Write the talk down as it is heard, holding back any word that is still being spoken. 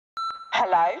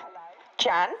Hello?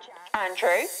 Jan?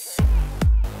 Andrew?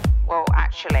 Well,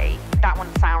 actually, that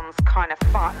one sounds kind of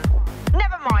fun.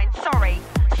 Never mind, sorry.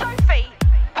 Sophie,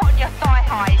 put on your thigh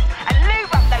highs and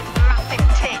lube up those massive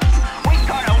tits. We've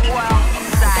got a world to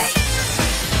say.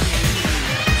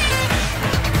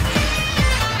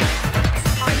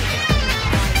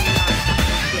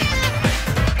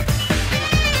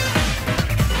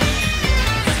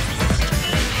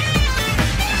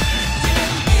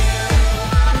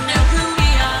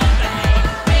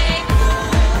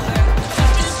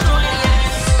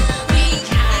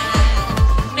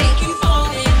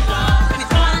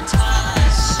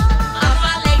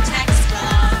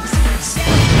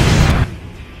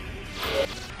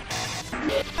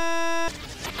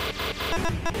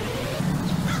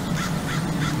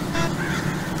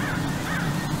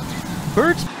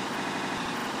 Birds?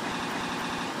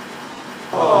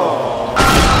 Oh.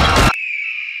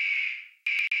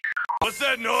 What's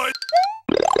that noise?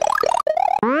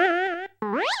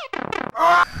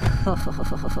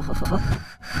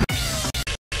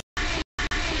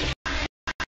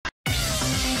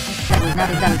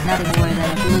 Nothing more than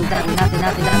a fool. Nothing more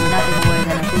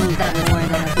than a fool. Nothing more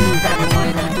than a fool. Nothing more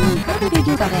than a fool. Did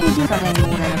you something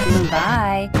more than a fool?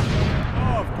 Bye.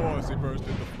 Oh, of course, he burst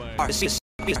into flames.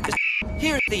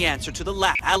 Here's the answer to the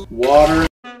last. Water.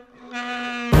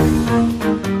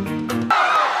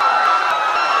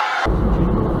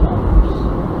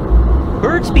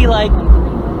 Birds be like.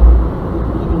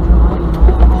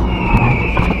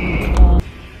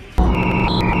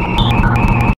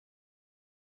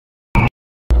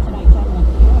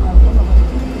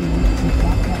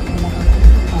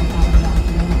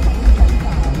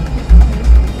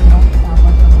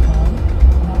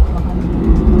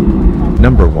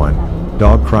 Number 1.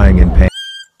 Dog crying in pain.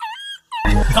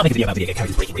 You can't make a video about video game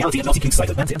characters breaking reality and not king side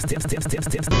of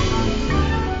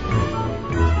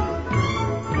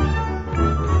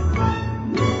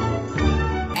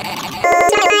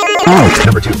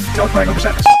Number 2. Dog crying over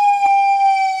sadness.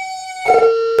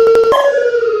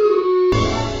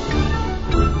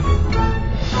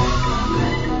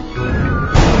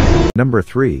 Number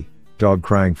 3. Dog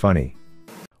crying funny.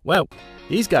 Well,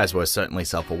 these guys were certainly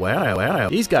self-aware.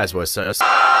 These guys were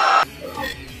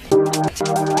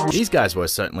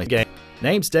certainly gay.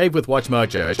 Name's Dave with Watch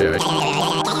Mojo. Hello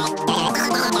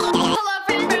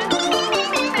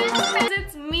friends,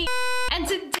 it's me, and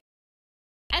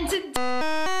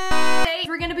today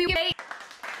we're gonna be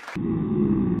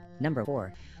Number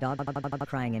 4. Dog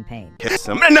crying in pain. Kiss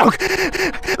him. No!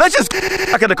 Let's just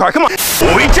back in the car, come on!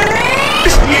 We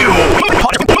chase you!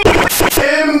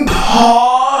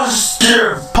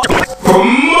 Imposter!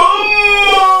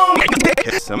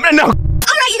 Kiss him. No!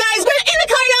 Alright, you guys, we're in the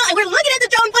car now and we're looking at the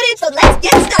drone footage, so let's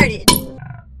get started!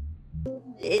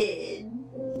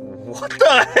 What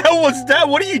the hell was that?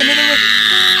 What are you doing?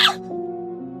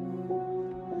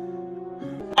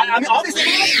 I mean, obviously.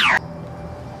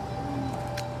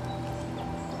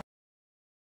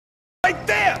 Right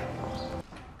there!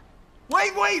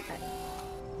 Wait!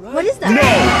 What is that? No!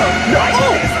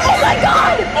 Oh my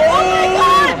god!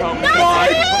 Oh my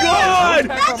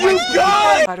god! You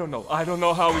guys! I don't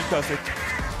know how he does it.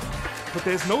 But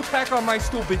there's no tack on my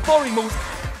stool before he moves.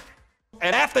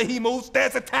 And after he moves,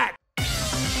 there's a tack.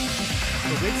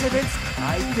 Coincidence?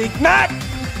 I think not!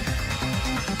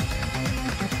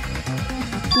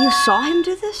 You saw him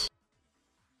do this?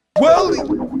 Well,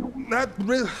 not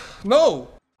really. No.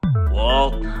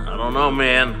 Walt, I don't know,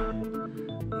 man.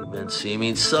 You've been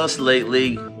seeming sus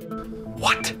lately.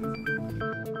 What?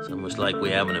 It's almost like we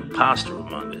have an imposter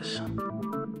among us.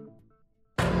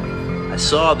 I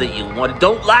saw that you wanted.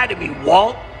 Don't lie to me,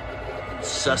 Walt!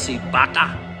 Sussy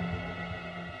baka.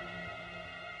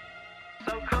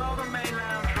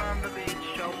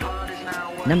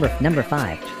 Number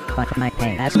 5. Fuck my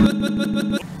pain.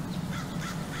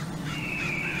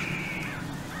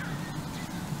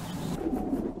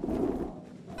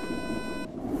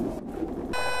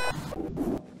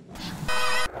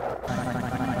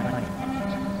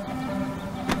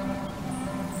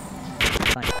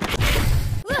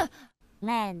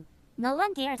 Man, no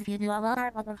one cares if you do a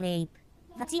lot of the rape.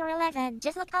 That's your 11.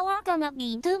 Just look how long gonna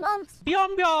be. 2 months. You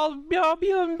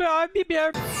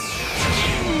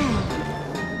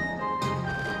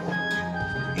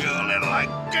little, I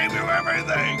gave you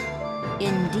everything.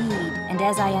 Indeed, and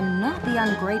as I am not the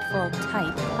ungrateful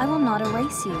type, I will not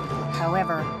erase you.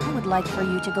 However, I would like for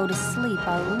you to go to sleep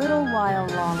a little while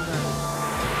longer.